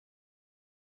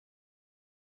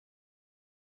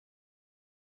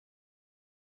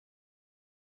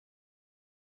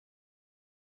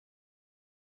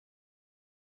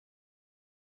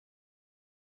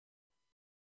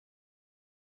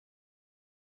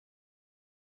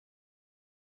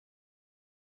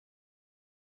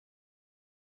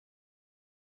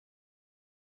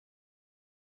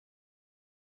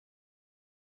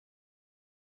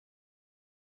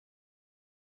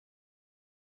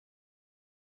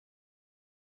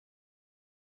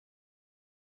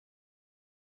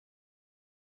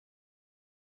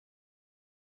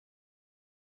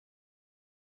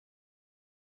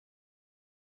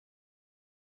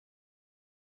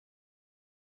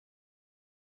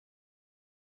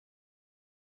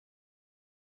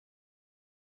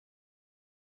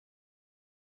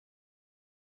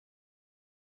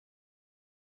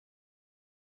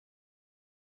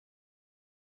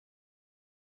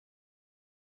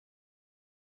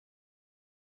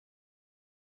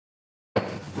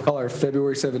Call our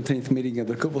February 17th meeting of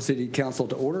the Cookeville City Council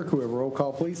to order. Could we have a roll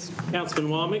call, please?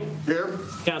 Councilman Walmick. Here.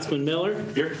 Councilman Miller.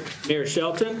 Here. Mayor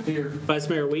Shelton. Here. Vice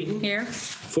Mayor Wheaton. Here.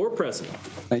 Four present.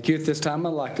 Thank you. At this time, I'd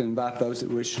like to invite those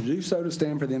that wish to do so to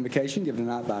stand for the invocation given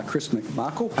tonight by Chris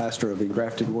McMichael, pastor of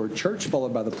Engrafted Word Church,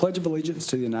 followed by the Pledge of Allegiance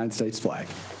to the United States flag.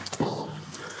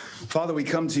 Father, we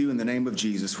come to you in the name of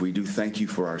Jesus. We do thank you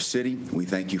for our city. We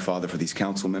thank you, Father, for these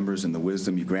council members and the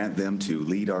wisdom you grant them to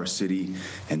lead our city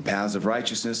in paths of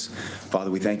righteousness. Father,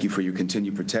 we thank you for your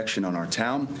continued protection on our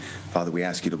town. Father, we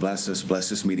ask you to bless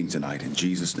this meeting tonight. In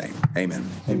Jesus' name, amen.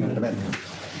 Amen. Amen.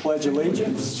 Pledge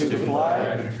allegiance to the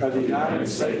flag of the United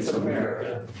States of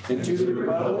America and to the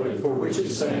republic for which it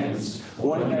stands,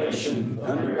 one nation,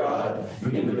 under God,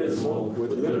 indivisible,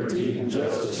 with liberty and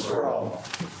justice for all.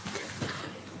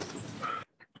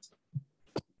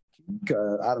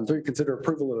 Item 3, consider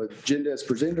approval of agenda as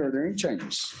presented. Are there any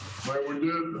changes? Well, we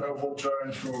did have one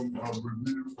change from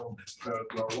review from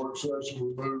that work session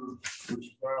we moved, which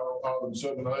is now item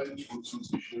 7H, which is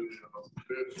the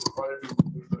bids for paving.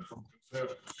 We moved that from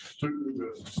consent to new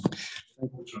business.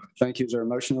 Thank you. Is there a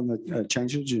motion on the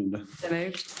change of agenda? So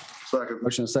moved. Second.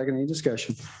 Motion and second. Any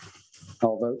discussion?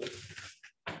 All vote.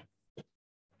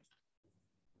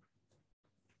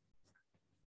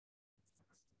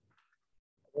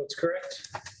 Votes correct.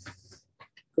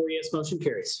 4 yes, motion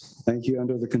carries. Thank you.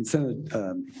 Under the consent,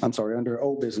 under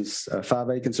old business,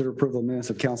 5A, consider approval of minutes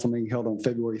of council meeting held on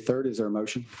February 3rd. Is there a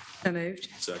motion? So moved.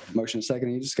 Second. Motion and second.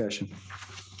 Any discussion?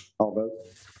 All vote.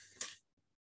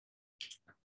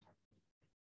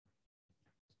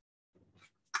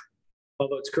 All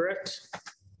votes correct.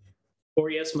 4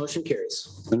 yes, motion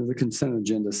carries. Under the consent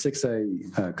agenda,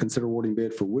 6A, consider awarding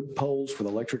bid for wood poles for the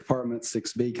electric department.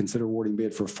 6B, consider awarding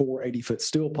bid for 4 80-foot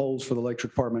steel poles for the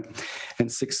electric department. And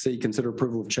 6C, consider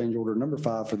approval of change order number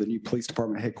 5 for the new police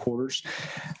department headquarters.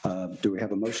 Do we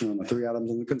have a motion on the 3 items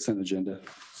on the consent agenda?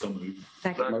 So moved.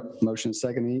 Second. Motion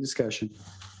second. Any discussion?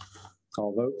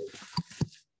 All vote.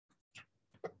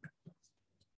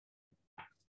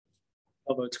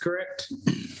 All votes correct.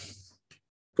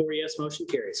 4 yes, motion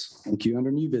carries. Thank you. Under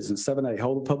new business, 7A,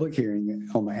 hold a public hearing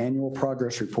on the annual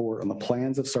progress report on the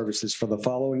plans of services for the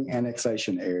following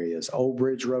annexation areas: Old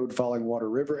Bridge Road, Falling Water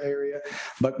River area,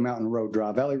 Buck Mountain Road,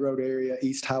 Dry Valley Road area,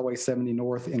 East Highway 70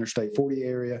 North, Interstate 40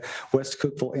 area, West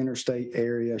Cookeville Interstate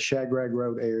area, Shagrag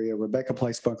Road area, Rebecca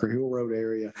Place, Bunker Hill Road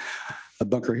area,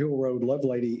 Bunker Hill Road,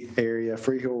 Lovelady area,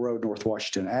 Free Hill Road, North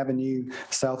Washington Avenue,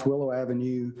 South Willow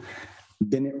Avenue,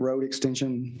 Bennett Road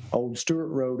Extension, Old Stewart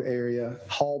Road area,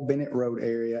 Hall Bennett Road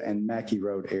area, and Mackey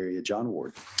Road area. John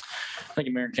Ward. Thank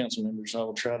you, Mayor and Council members. I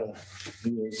will try to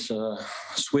be as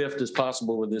swift as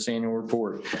possible with this annual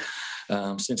report.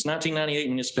 Since 1998,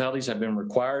 municipalities have been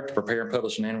required to prepare and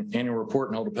publish an annual report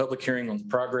and hold a public hearing on the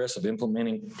progress of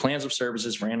implementing plans of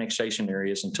services for annexation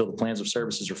areas until the plans of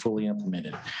services are fully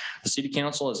implemented. The City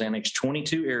Council has annexed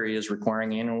 22 areas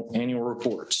requiring annual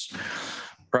reports.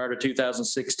 Prior to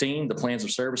 2016, the plans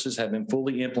of services have been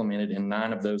fully implemented in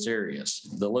 9 of those areas.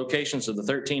 The locations of the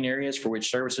 13 areas for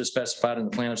which services specified in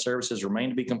the plan of services remain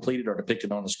to be completed are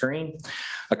depicted on the screen.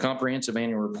 A comprehensive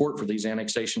annual report for these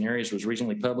annexation areas was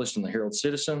recently published in the Herald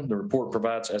Citizen. The report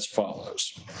provides as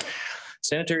follows.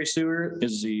 Sanitary sewer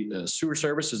is the sewer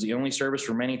service is the only service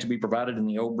remaining to be provided in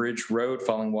the Old Bridge Road,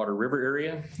 Falling Water River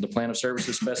area. The plan of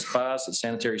services specifies that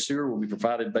sanitary sewer will be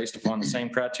provided based upon the same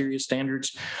criteria,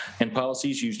 standards, and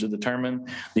policies used to determine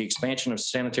the expansion of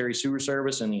sanitary sewer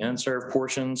service in the unserved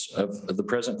portions of the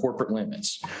present corporate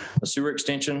limits. The sewer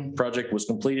extension project was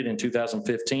completed in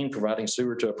 2015, providing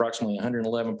sewer to approximately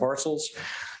 111 parcels.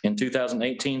 In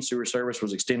 2018, sewer service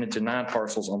was extended to 9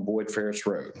 parcels on Boyd Ferris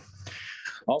Road.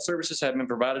 All services have been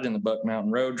provided in the Buck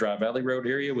Mountain Road, Dry Valley Road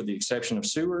area with the exception of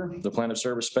sewer. The plan of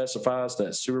service specifies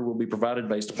that sewer will be provided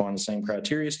based upon the same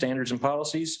criteria, standards, and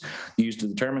policies used to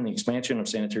determine the expansion of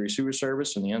sanitary sewer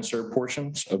service in the unserved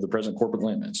portions of the present corporate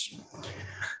limits.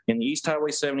 In the East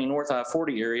Highway 70 North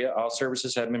I-40 area, all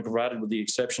services have been provided with the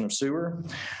exception of sewer.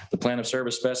 The plan of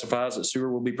service specifies that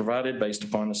sewer will be provided based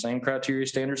upon the same criteria,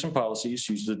 standards, and policies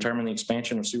used to determine the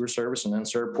expansion of sewer service in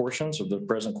unserved portions of the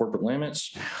present corporate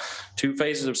limits. 2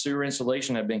 phases of sewer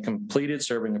installation have been completed,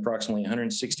 serving approximately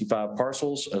 165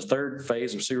 parcels. A 3rd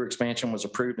phase of sewer expansion was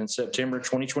approved in September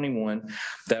 2021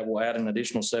 that will add an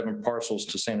additional 7 parcels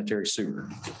to sanitary sewer.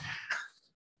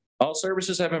 All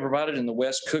services have been provided in the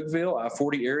West Cookeville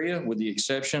I-40 area with the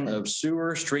exception of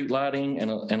sewer, street lighting,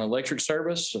 and electric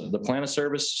service. The plan of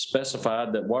service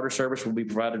specified that water service will be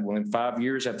provided within 5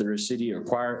 years after the city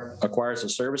acquires a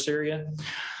service area.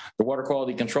 The Water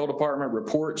Quality Control Department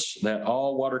reports that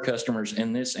all water customers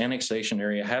in this annexation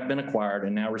area have been acquired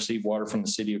and now receive water from the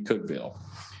city of Cookeville.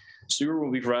 Sewer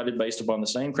will be provided based upon the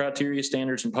same criteria,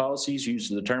 standards, and policies used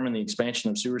to determine the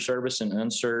expansion of sewer service in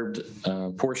unserved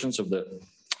portions of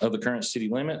the current city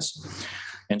limits.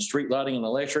 And street lighting and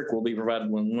electric will be provided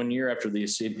within 1 year after the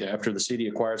city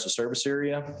acquires the service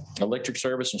area. Electric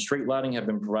service and street lighting have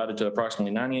been provided to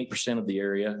approximately 98% of the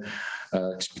area.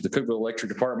 The Cookeville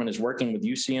Electric Department is working with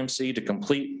UCMC to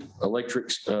complete electric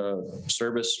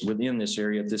service within this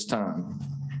area at this time.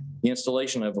 The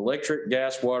installation of electric,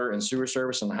 gas, water, and sewer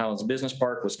service in the Highlands Business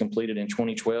Park was completed in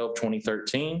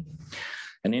 2012-2013.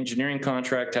 An engineering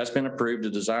contract has been approved to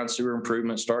design sewer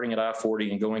improvements starting at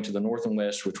I-40 and going to the north and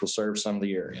west, which will serve some of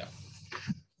the area.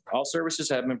 All services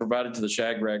have been provided to the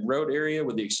Shagrag Road area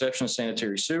with the exception of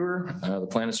sanitary sewer. The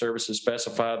plan of services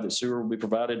specified that sewer will be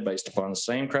provided based upon the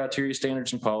same criteria,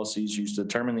 standards, and policies used to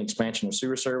determine the expansion of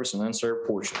sewer service in unserved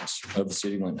portions of the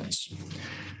city limits.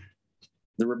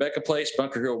 The Rebecca Place,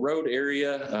 Bunker Hill Road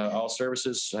area, all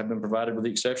services have been provided with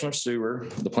the exception of sewer.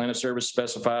 The plan of service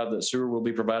specified that sewer will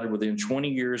be provided within 20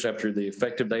 years after the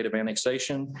effective date of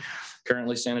annexation.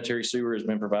 Currently, sanitary sewer has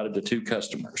been provided to 2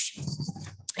 customers.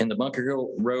 In the Bunker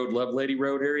Hill Road, Lovelady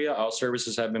Road area, all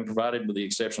services have been provided with the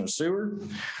exception of sewer.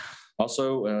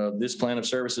 Also, this plan of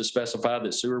services specified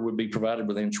that sewer would be provided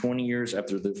within 20 years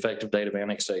after the effective date of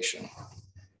annexation.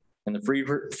 In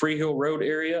the Free Hill Road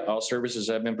area, all services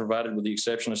have been provided with the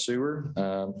exception of sewer.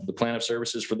 The plan of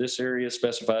services for this area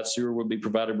specified sewer would be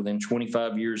provided within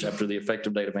 25 years after the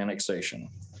effective date of annexation.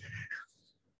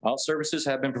 All services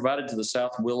have been provided to the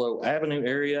South Willow Avenue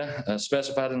area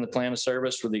specified in the plan of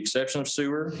service with the exception of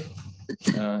sewer.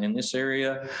 In this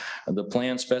area, the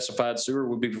plan specified sewer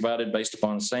would be provided based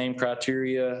upon the same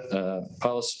criteria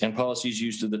and policies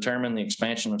used to determine the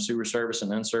expansion of sewer service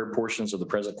in unserved portions of the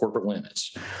present corporate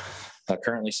limits.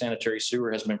 Currently, sanitary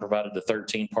sewer has been provided to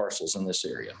 13 parcels in this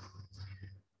area.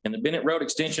 In the Bennett Road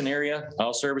Extension area,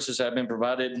 all services have been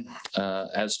provided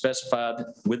as specified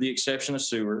with the exception of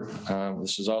sewer.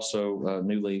 This is also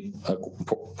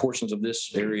portions of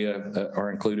this area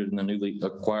are included in the newly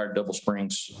acquired Double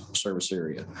Springs service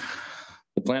area.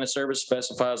 The plan of service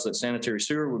specifies that sanitary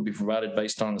sewer would be provided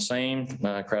based on the same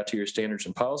criteria, standards,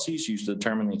 and policies used to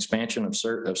determine the expansion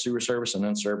of sewer service in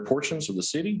unserved portions of the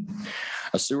city.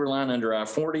 A sewer line under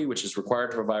I-40, which is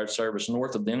required to provide service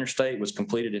north of the interstate, was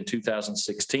completed in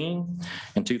 2016.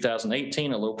 In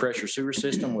 2018, a low-pressure sewer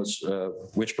system was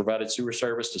which provided sewer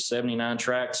service to 79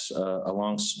 tracks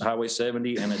along Highway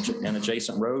 70 and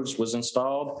adjacent roads was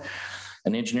installed.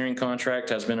 An engineering contract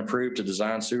has been approved to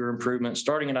design sewer improvements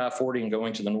starting at I-40 and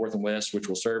going to the north and west, which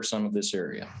will serve some of this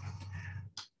area.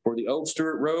 For the Old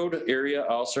Stewart Road area,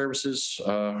 all services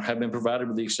have been provided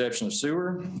with the exception of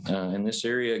sewer. In this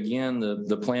area, again,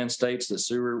 the plan states that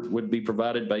sewer would be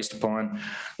provided based upon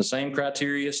the same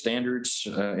criteria, standards,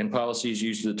 and policies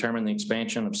used to determine the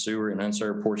expansion of sewer in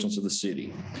unserved portions of the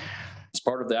city. As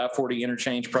part of the I-40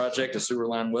 interchange project, a sewer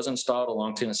line was installed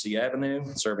along Tennessee Avenue,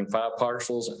 serving 5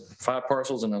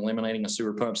 parcels and eliminating a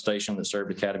sewer pump station that served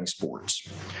Academy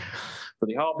Sports. For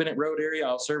the Hall Bennett Road area,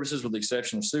 all services with the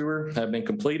exception of sewer have been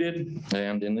completed.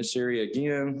 And in this area,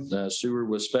 again, sewer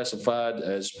was specified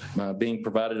as being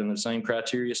provided in the same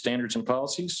criteria, standards, and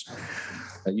policies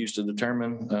used to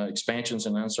determine expansions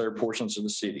in unserved portions of the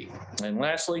city. And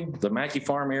lastly, the Mackey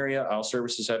Farm area, all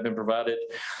services have been provided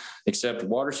except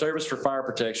water service for fire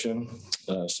protection,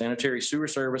 sanitary sewer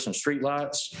service, and street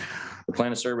lights. The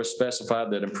plan of service specified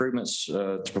that improvements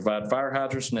to provide fire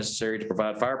hydrants necessary to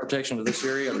provide fire protection to this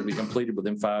area will be completed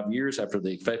within 5 years after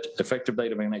the effective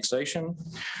date of annexation.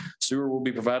 Sewer will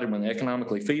be provided when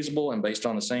economically feasible and based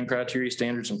on the same criteria,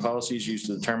 standards, and policies used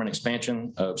to determine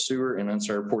expansion of sewer in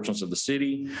unserved portions of the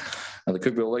city. The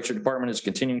Cookeville Electric Department is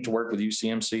continuing to work with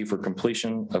UCMC for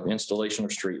completion of installation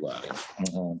of street lighting.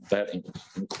 That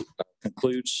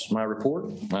concludes my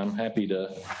report. I'm happy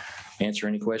to answer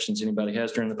any questions anybody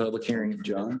has during the public hearing.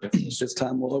 John, at this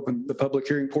time, we'll open the public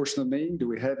hearing portion of the meeting. Do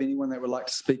we have anyone that would like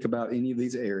to speak about any of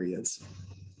these areas?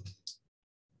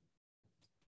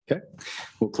 Okay,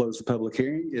 we'll close the public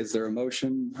hearing. Is there a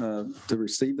motion to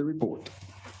receive the report?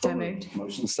 So moved.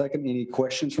 Motion second. Any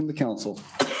questions from the council?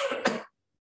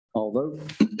 All vote.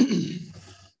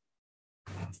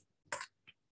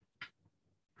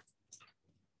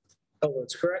 All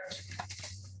votes correct.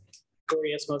 4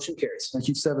 yes, motion carries. Thank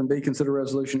you. 7B, consider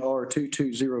resolution R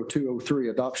 220203,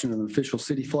 adoption of official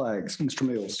city flags. Mr.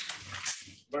 Mills.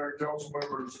 Mayor, council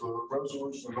members, the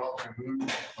resolution adopting new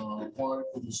flag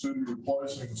for the city,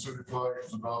 replacing the city flag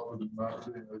was adopted in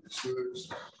 1986.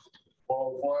 While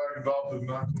flag adopted in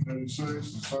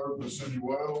 1986 has served the city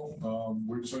well.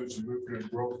 We've seen significant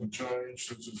growth and change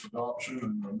since its adoption,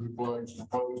 and the new flags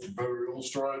proposed to better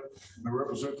illustrate and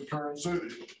represent the current city.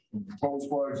 The proposed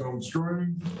flags on the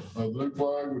screen. The new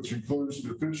flag, which includes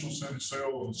the official city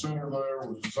seal in the center there,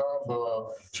 was designed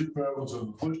by Chief Evans of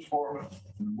the Police Department.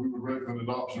 And we would recommend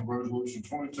adoption of Resolution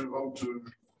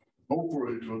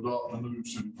 220203 to adopt a new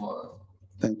city flag.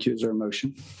 Thank you. Is there a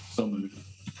motion? So moved.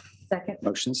 Second.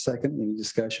 Motion second. Any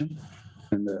discussion?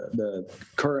 And the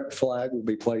current flag will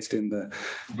be placed in the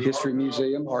History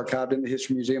Museum, archived in the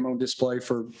History Museum on display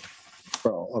for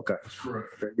all. Okay. That's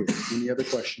correct. Very good. Any other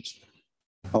questions?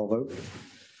 All vote.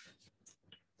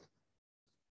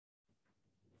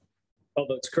 All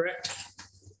votes correct.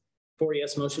 4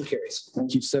 yes, motion carries.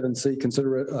 Thank you. 7C,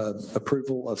 consider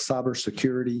approval of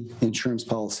cybersecurity insurance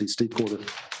policy. Steve Porter.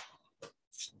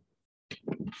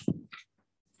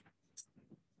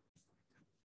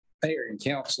 Mayor and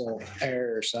council,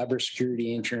 our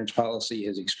cybersecurity insurance policy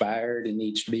has expired and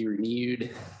needs to be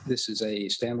renewed. This is a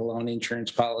standalone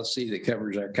insurance policy that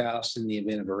covers our costs in the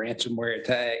event of a ransomware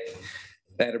attack,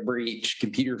 data breach,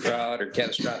 computer fraud, or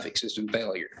catastrophic system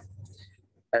failure.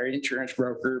 Our insurance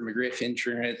broker, McGriff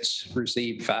Insurance,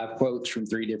 received 5 quotes from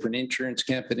 3 different insurance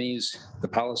companies. The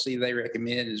policy they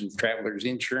recommend is with Travelers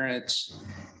Insurance.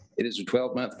 It is a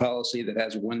 12-month policy that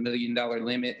has a $1 million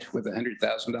limit with a $100,000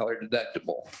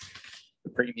 deductible. The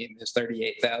premium is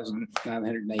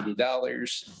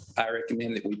 $38,980. I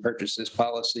recommend that we purchase this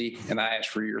policy, and I ask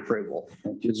for your approval.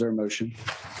 Thank you. Is there a motion?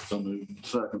 So moved.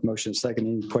 Second. Motion second.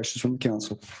 Any questions from the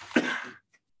council?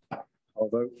 All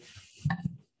vote.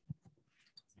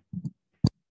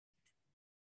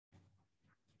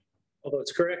 All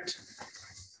votes correct.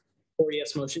 4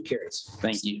 yes, motion carries.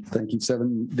 Thank you. Thank you.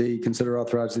 7D, consider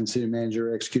authorizing the city manager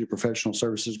to execute a professional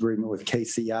services agreement with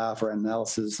KCI for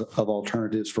analysis of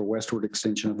alternatives for westward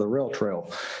extension of the rail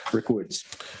trail. Rick Woods.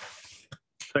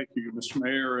 Thank you, Mr.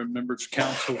 Mayor and members of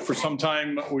council. For some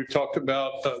time, we've talked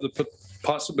about the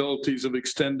possibilities of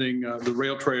extending the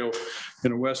rail trail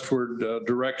in a westward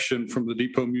direction from the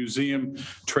Depot Museum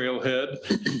trailhead.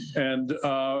 And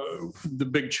the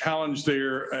big challenge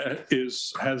there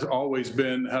has always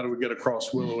been, how do we get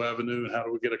across Willow Avenue and how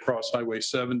do we get across Highway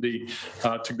 70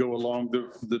 to go along the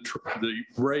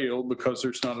rail, because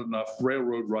there's not enough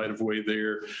railroad right-of-way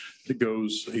there that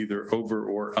goes either over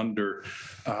or under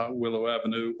Willow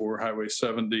Avenue or Highway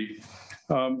 70.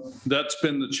 That's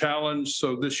been the challenge.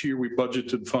 So this year we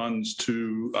budgeted funds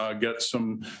to get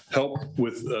some help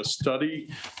with a study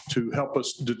to help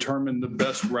us determine the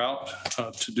best route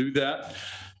to do that.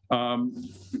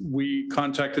 We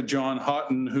contacted John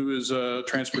Houghton, who is a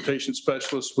transportation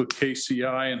specialist with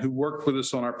KCI and who worked with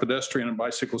us on our pedestrian and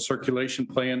bicycle circulation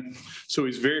plan. So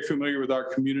he's very familiar with our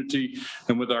community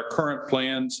and with our current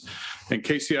plans. And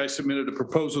KCI submitted a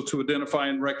proposal to identify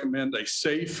and recommend a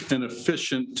safe and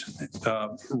efficient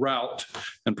route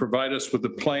and provide us with a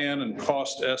plan and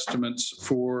cost estimates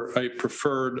for a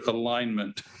preferred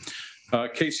alignment.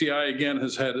 KCI, again,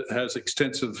 has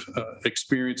extensive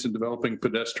experience in developing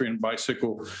pedestrian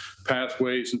bicycle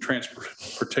pathways and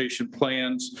transportation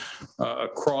plans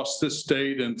across this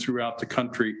state and throughout the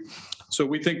country. So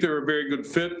we think they're a very good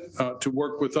fit to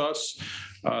work with us.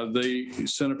 They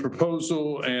sent a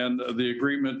proposal, and the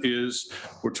agreement is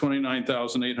for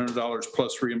 $29,800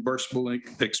 plus reimbursable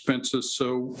expenses.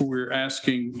 So we're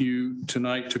asking you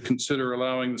tonight to consider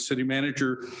allowing the city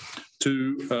manager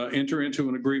to enter into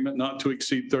an agreement not to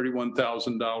exceed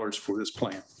 $31,000 for this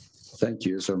plan. Thank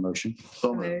you. Is there a motion?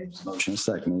 So moved. Motion is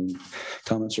second. Any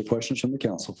comments or questions from the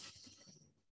council?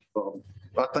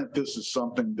 I think this is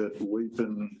something that we've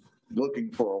been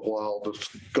looking for a while to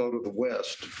go to the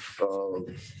west.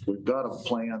 We've got a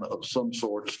plan of some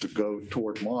sorts to go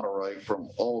toward Monterey from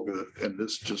Olga, and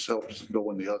this just helps go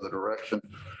in the other direction.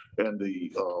 And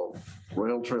the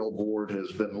Rail Trail Board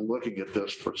has been looking at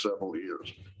this for several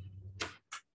years.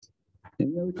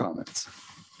 Any other comments?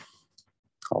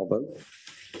 All vote.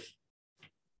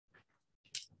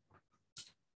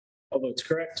 All votes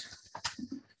correct.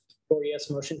 4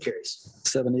 yes, motion carries.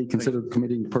 7E, consider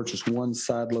committing to purchase 1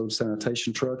 side load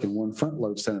sanitation truck and 1 front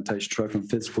load sanitation truck in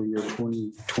fiscal year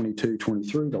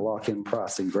 2022-23 to lock in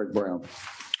pricing. Greg Brown.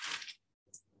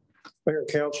 Mayor and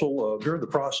council, during the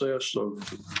process of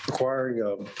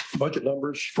acquiring budget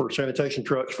numbers for sanitation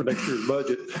trucks for next year's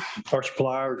budget, our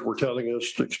suppliers were telling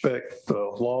us to expect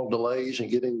long delays in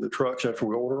getting the trucks after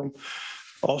we order them.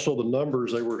 Also, the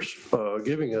numbers they were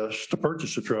giving us to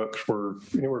purchase the trucks were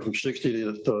anywhere from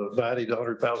 $60,000 to $90,000 to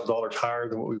 $100,000 higher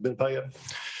than what we've been paying.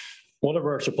 One of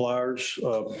our suppliers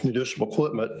of municipal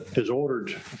equipment has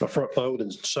ordered a front load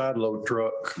and side load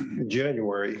truck in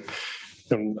January.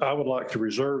 And I would like to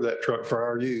reserve that truck for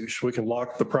our use. We can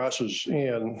lock the prices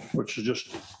in, which is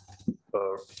just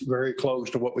very close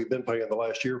to what we've been paying the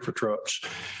last year for trucks.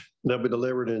 They'll be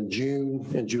delivered in June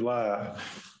and July.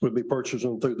 We'll be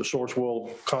purchasing through the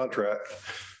Sourcewell contract.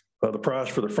 The price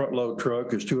for the front load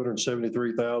truck is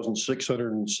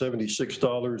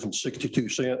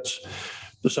 $273,676.62.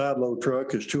 The side load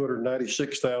truck is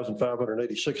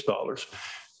 $296,586.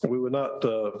 And we would not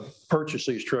purchase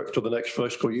these trucks till the next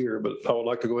fiscal year, but I would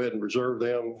like to go ahead and reserve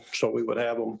them so we would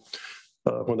have them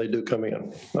when they do come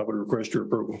in. I would request your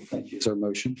approval. Thank you. Is there a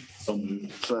motion?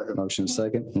 Second. Motion is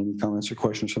second. Any comments or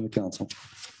questions from the council?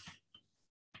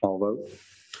 All vote.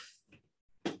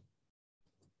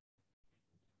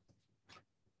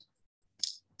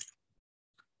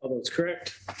 All votes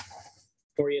correct.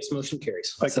 4 yes, motion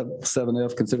carries.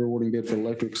 7F, consider awarding bid for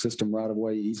electric system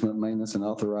right-of-way easement maintenance and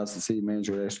authorize the city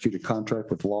manager to execute a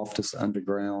contract with Loftus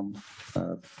Underground.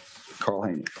 Carl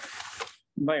Haney.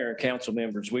 Mayor and council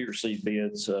members, we received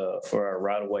bids for our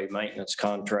right-of-way maintenance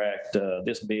contract.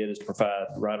 This bid is to provide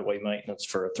right-of-way maintenance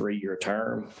for a 3-year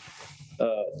term.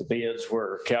 The bids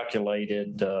were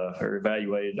calculated or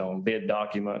evaluated on bid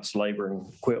documents, labor and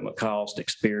equipment cost,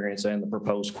 experience, and the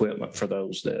proposed equipment for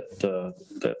those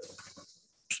that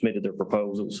submitted their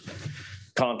proposals.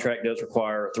 Contract does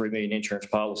require a $3 million insurance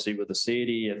policy with the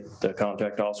city. The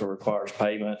contract also requires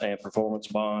payment and performance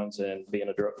bonds and being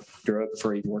a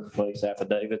drug-free workplace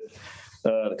affidavit.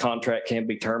 The contract can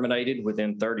be terminated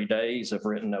within 30 days of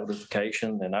written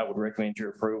notification, and I would recommend your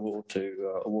approval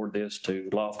to award this to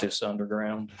Loftus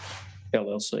Underground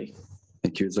LLC.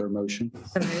 Thank you. Is there a motion?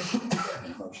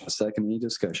 Motion is second. Any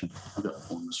discussion? I've got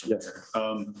one, Mr. Yes.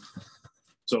 Mayor.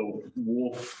 So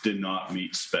Wolf did not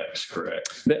meet specs,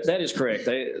 correct? That is correct.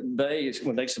 They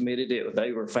when they submitted it,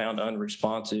 they were found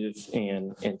unresponsive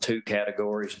in 2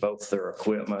 categories, both their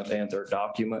equipment and their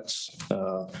documents.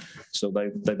 So they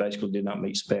basically did not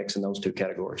meet specs in those 2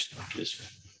 categories. Yes.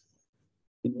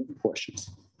 Any other questions?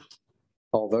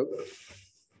 All vote.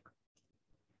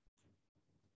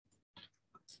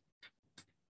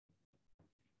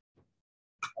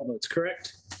 All votes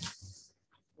correct.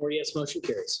 4 yes, motion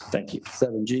carries. Thank you.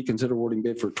 7G, consider awarding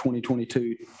bid for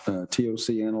 2022 TOC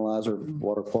Analyzer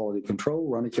Water Quality Control.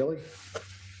 Ronnie Kelly.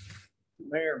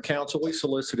 Mayor and council, we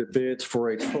solicited bids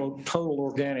for a total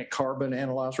organic carbon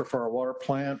analyzer for our water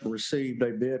plant. Received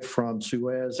a bid from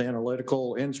Suez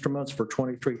Analytical Instruments for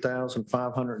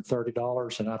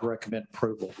 $23,530, and I'd recommend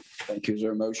approval. Thank you. Is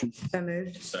there a motion? So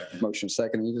moved. Second. Motion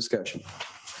second. Any discussion?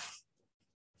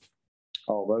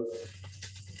 All vote.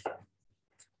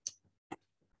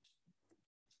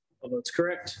 All votes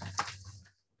correct.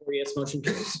 4 yes, motion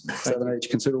carries.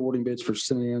 7H, consider awarding bids for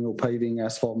semi-annual paving,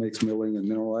 asphalt mix, milling, and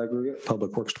mineral aggregate.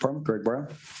 Public Works Department, Greg Brown.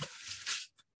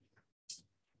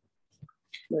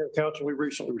 Mayor and council, we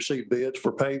recently received bids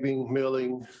for paving,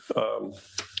 milling, and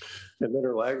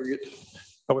mineral aggregate.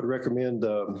 I would recommend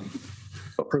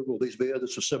approval of these bids.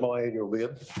 It's a semi-annual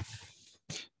bid.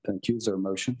 Thank you. Is there a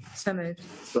motion? So moved.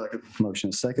 Second.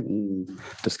 Motion is second. Any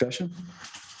discussion?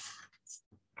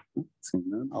 Seeing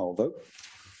none, all vote.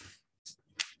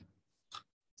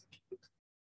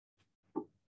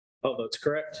 All votes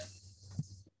correct.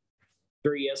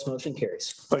 3 yes, motion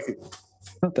carries. Thank you.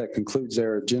 That concludes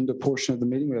our agenda portion of the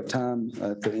meeting. We have time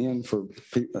at the end for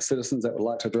citizens that would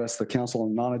like to address the council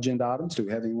on non-agenda items. Do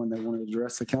we have anyone that want to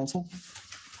address the council?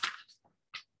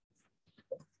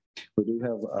 We do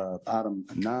have item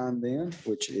 9 then,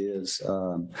 which is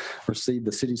receive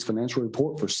the city's financial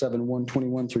report for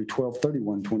 7/1/21 through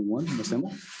 12/31/21. Ms.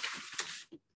 Emma?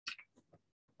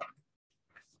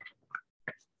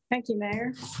 Thank you,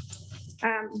 Mayor.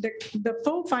 The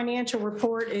full financial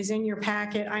report is in your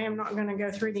packet. I am not going to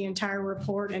go through the entire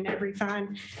report and every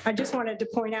fund. I just wanted to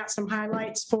point out some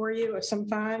highlights for you of some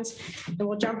funds, and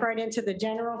we'll jump right into the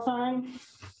general fund.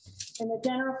 In the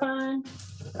general fund,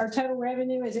 our total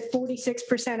revenue is at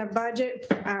 46% of budget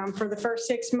for the first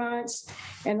 6 months.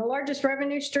 And the largest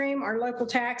revenue stream, our local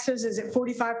taxes, is at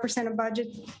 45% of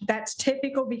budget. That's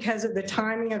typical because of the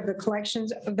timing of the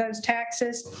collections of those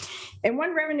taxes. And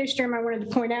one revenue stream I wanted to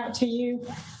point out to you,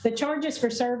 the charges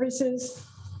for services,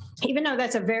 even though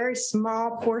that's a very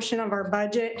small portion of our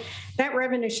budget, that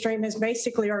revenue stream is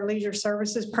basically our leisure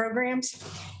services programs.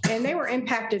 And they were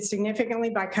impacted significantly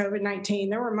by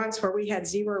COVID-19. There were months where we had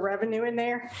 0 revenue in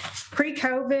there.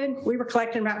 Pre-COVID, we were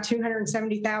collecting about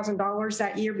 $270,000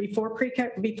 that year before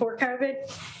COVID.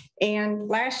 And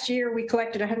last year we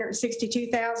collected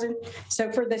 $162,000.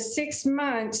 So for the 6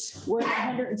 months, we're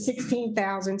at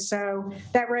 $116,000. So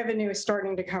that revenue is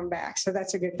starting to come back. So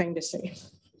that's a good thing to see.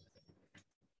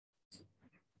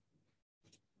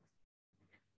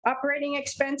 Operating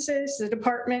expenses, the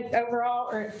department overall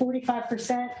are at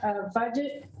 45% of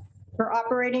budget for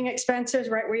operating expenses,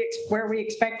 right where we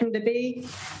expect them to be.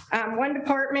 One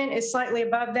department is slightly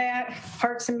above that.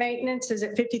 Parks and maintenance is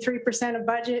at 53% of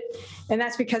budget, and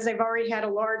that's because they've already had a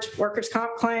large workers'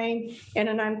 comp claim and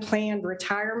an unplanned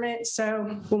retirement.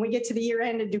 So when we get to the year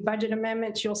end and do budget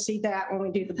amendments, you'll see that when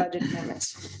we do the budget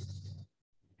amendments.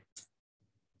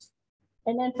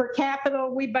 And then for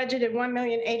capital, we budgeted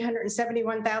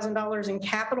 $1,871,000 in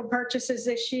capital purchases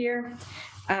this year.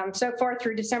 So far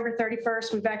through December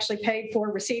 31st, we've actually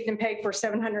received and paid for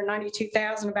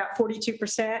 $792,000, about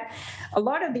 42%. A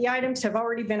lot of the items have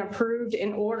already been approved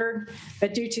and ordered,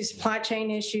 but due to supply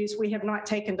chain issues, we have not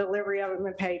taken delivery of them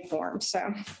and paid for them.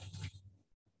 So.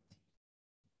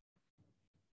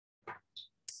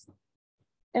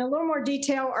 In a little more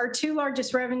detail, our two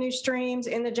largest revenue streams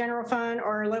in the general fund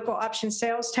are our local option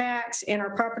sales tax and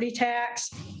our property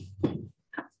tax.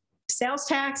 Sales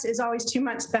tax is always 2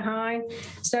 months behind.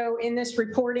 So in this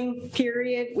reporting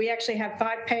period, we actually have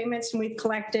 5 payments and we've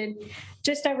collected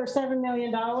just over $7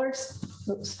 million.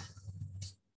 Oops.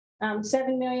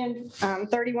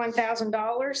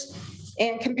 $7,031,000.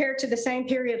 And compared to the same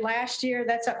period last year,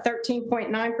 that's up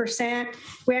 13.9%.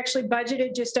 We actually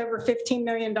budgeted just over $15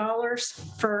 million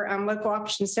for local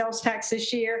option sales tax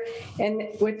this year. And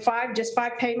with just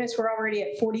five payments, we're already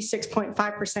at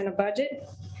 46.5% of budget.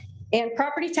 And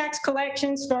property tax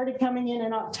collections started coming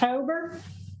in October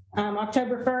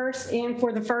 1st. And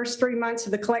for the first 3 months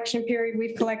of the collection period,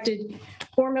 we've collected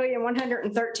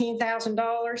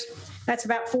 $4,113,000. That's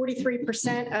about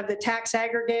 43% of the tax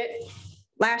aggregate.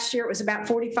 Last year, it was about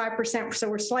 45%, so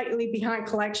we're slightly behind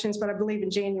collections, but I believe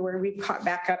in January, we've caught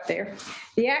back up there.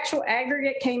 The actual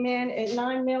aggregate came in at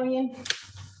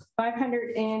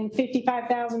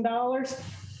 $9,555,000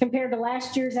 compared to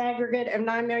last year's aggregate of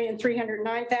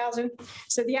 $9,309,000.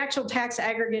 So the actual tax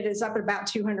aggregate is up at about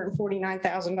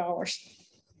 $249,000.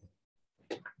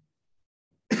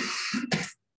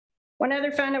 One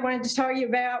other fund I wanted to tell you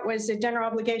about was the General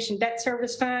Obligation Debt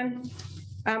Service Fund.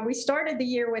 We started the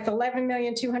year with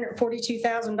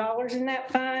 $11,242,000 in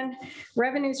that fund.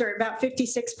 Revenues are about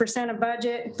 56% of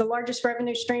budget. The largest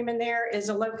revenue stream in there is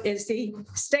the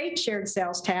state shared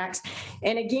sales tax.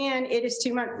 And again, it is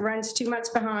runs 2 months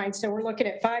behind. So we're looking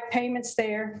at 5 payments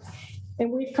there.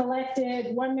 And we've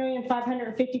collected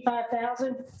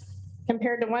 $1,555,000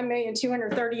 compared to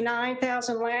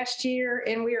 $1,239,000 last year.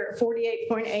 And we are at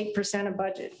 48.8% of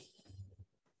budget.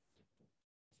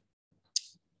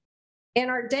 In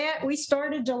our debt, we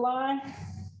started July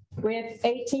with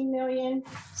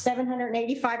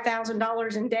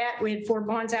 $18,785,000 in debt. We had 4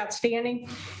 bonds outstanding.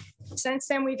 Since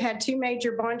then, we've had 2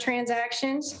 major bond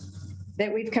transactions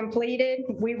that we've completed.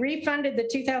 We refunded the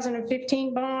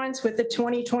 2015 bonds with the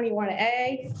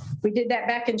 2021A. We did that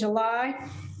back in July,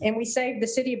 and we saved the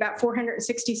city about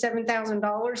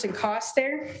 $467,000 in costs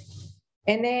there.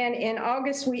 And then in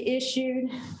August, we issued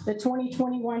the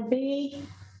 2021B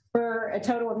for a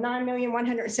total of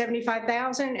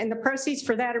 $9,175,000, and the proceeds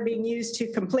for that are being used to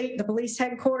complete the police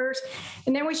headquarters.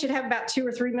 And then we should have about $2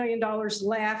 or $3 million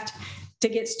left to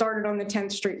get started on the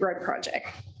 10th Street Road project.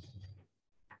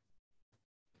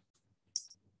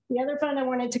 The other fund I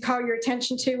wanted to call your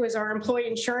attention to is our employee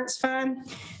insurance fund.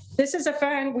 This is a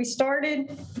fund we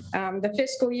started the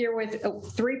fiscal year with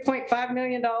 $3.5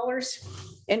 million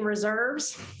in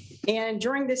reserves. And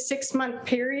during this 6-month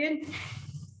period,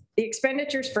 the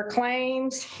expenditures for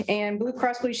claims and Blue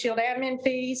Cross Blue Shield admin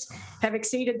fees have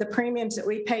exceeded the premiums that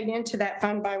we paid into that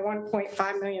fund by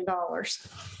 $1.5 million.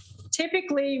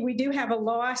 Typically, we do have a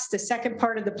loss the second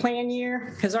part of the plan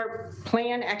year because our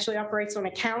plan actually operates on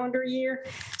a calendar year.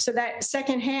 So that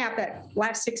second half, that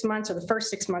last 6 months or the first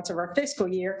 6 months of our fiscal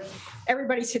year,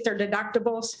 everybody's hit their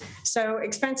deductibles. So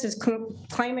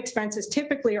claim expenses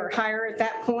typically are higher at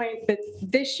that point, but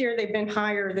this year they've been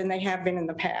higher than they have been in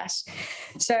the past.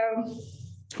 So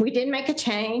we did make a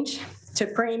change to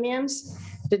premiums,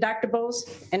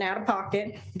 deductibles, and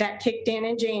out-of-pocket. That kicked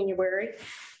in January.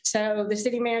 So the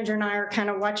city manager and I are kind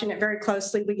of watching it very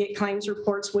closely. We get claims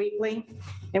reports weekly,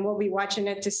 and we'll be watching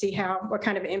it to see what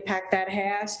kind of impact that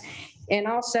has. And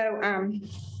also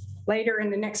later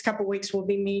in the next couple of weeks, we'll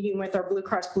be meeting with our Blue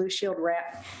Cross Blue Shield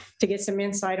rep to get some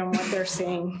insight on what they're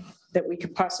seeing that we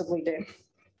could possibly do.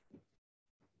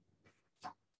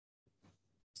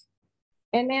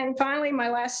 And then finally, my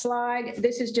last slide,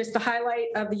 this is just the highlight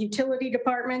of the utility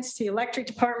departments, the electric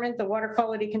department, the water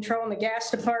quality control, and the gas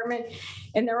department.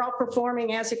 And they're all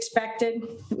performing as expected.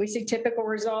 We see typical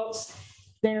results.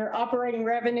 Their operating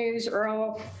revenues are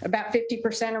all about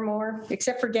 50% or more,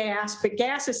 except for gas, but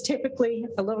gas is typically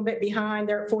a little bit behind.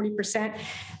 They're at 40%.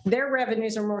 Their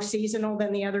revenues are more seasonal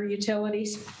than the other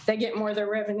utilities. They get more of their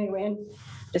revenue in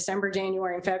December,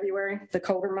 January, and February, the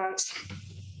colder months.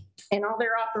 And all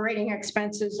their operating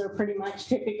expenses are pretty much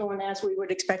typical and as we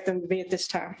would expect them to be at this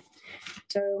time.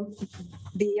 So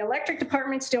the electric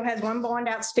department still has one bond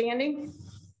outstanding,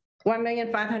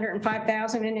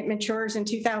 $1,505,000, and it matures in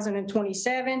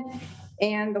 2027.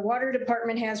 And the water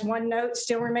department has one note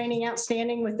still remaining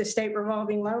outstanding with the state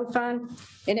revolving loan fund,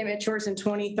 and it matures in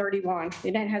 2031.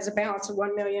 And it has a balance of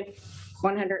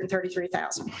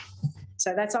 $1,133,000.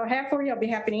 So that's all I have for you. I'll be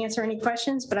happy to answer any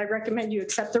questions, but I recommend you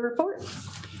accept the report.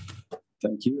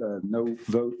 Thank you. No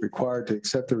vote required to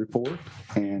accept the report.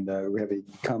 And we have any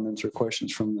comments or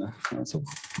questions from the council?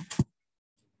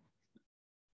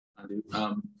 I do.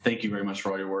 Thank you very much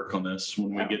for all your work on this.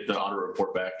 When we get the audit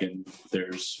report back and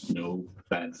there's no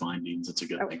bad findings, it's a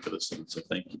good thing for the city. So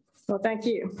thank you. Well, thank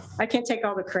you. I can't take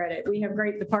all the credit. We have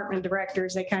great department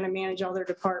directors. They kind of manage all their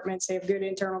departments. They have good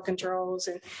internal controls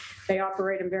and they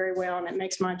operate them very well. And it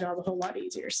makes my job a whole lot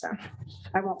easier. So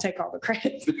I won't take all the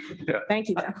credit. Yeah. Thank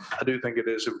you, though. I do think it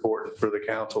is important for the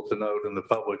council to note and the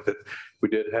public that we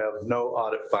did have no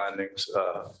audit findings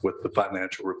with the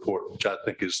financial report, which I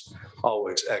think is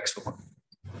always excellent.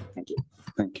 Thank you.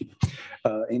 Thank you.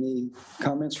 Any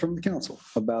comments from the council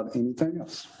about anything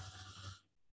else?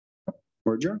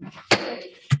 We're adjourned.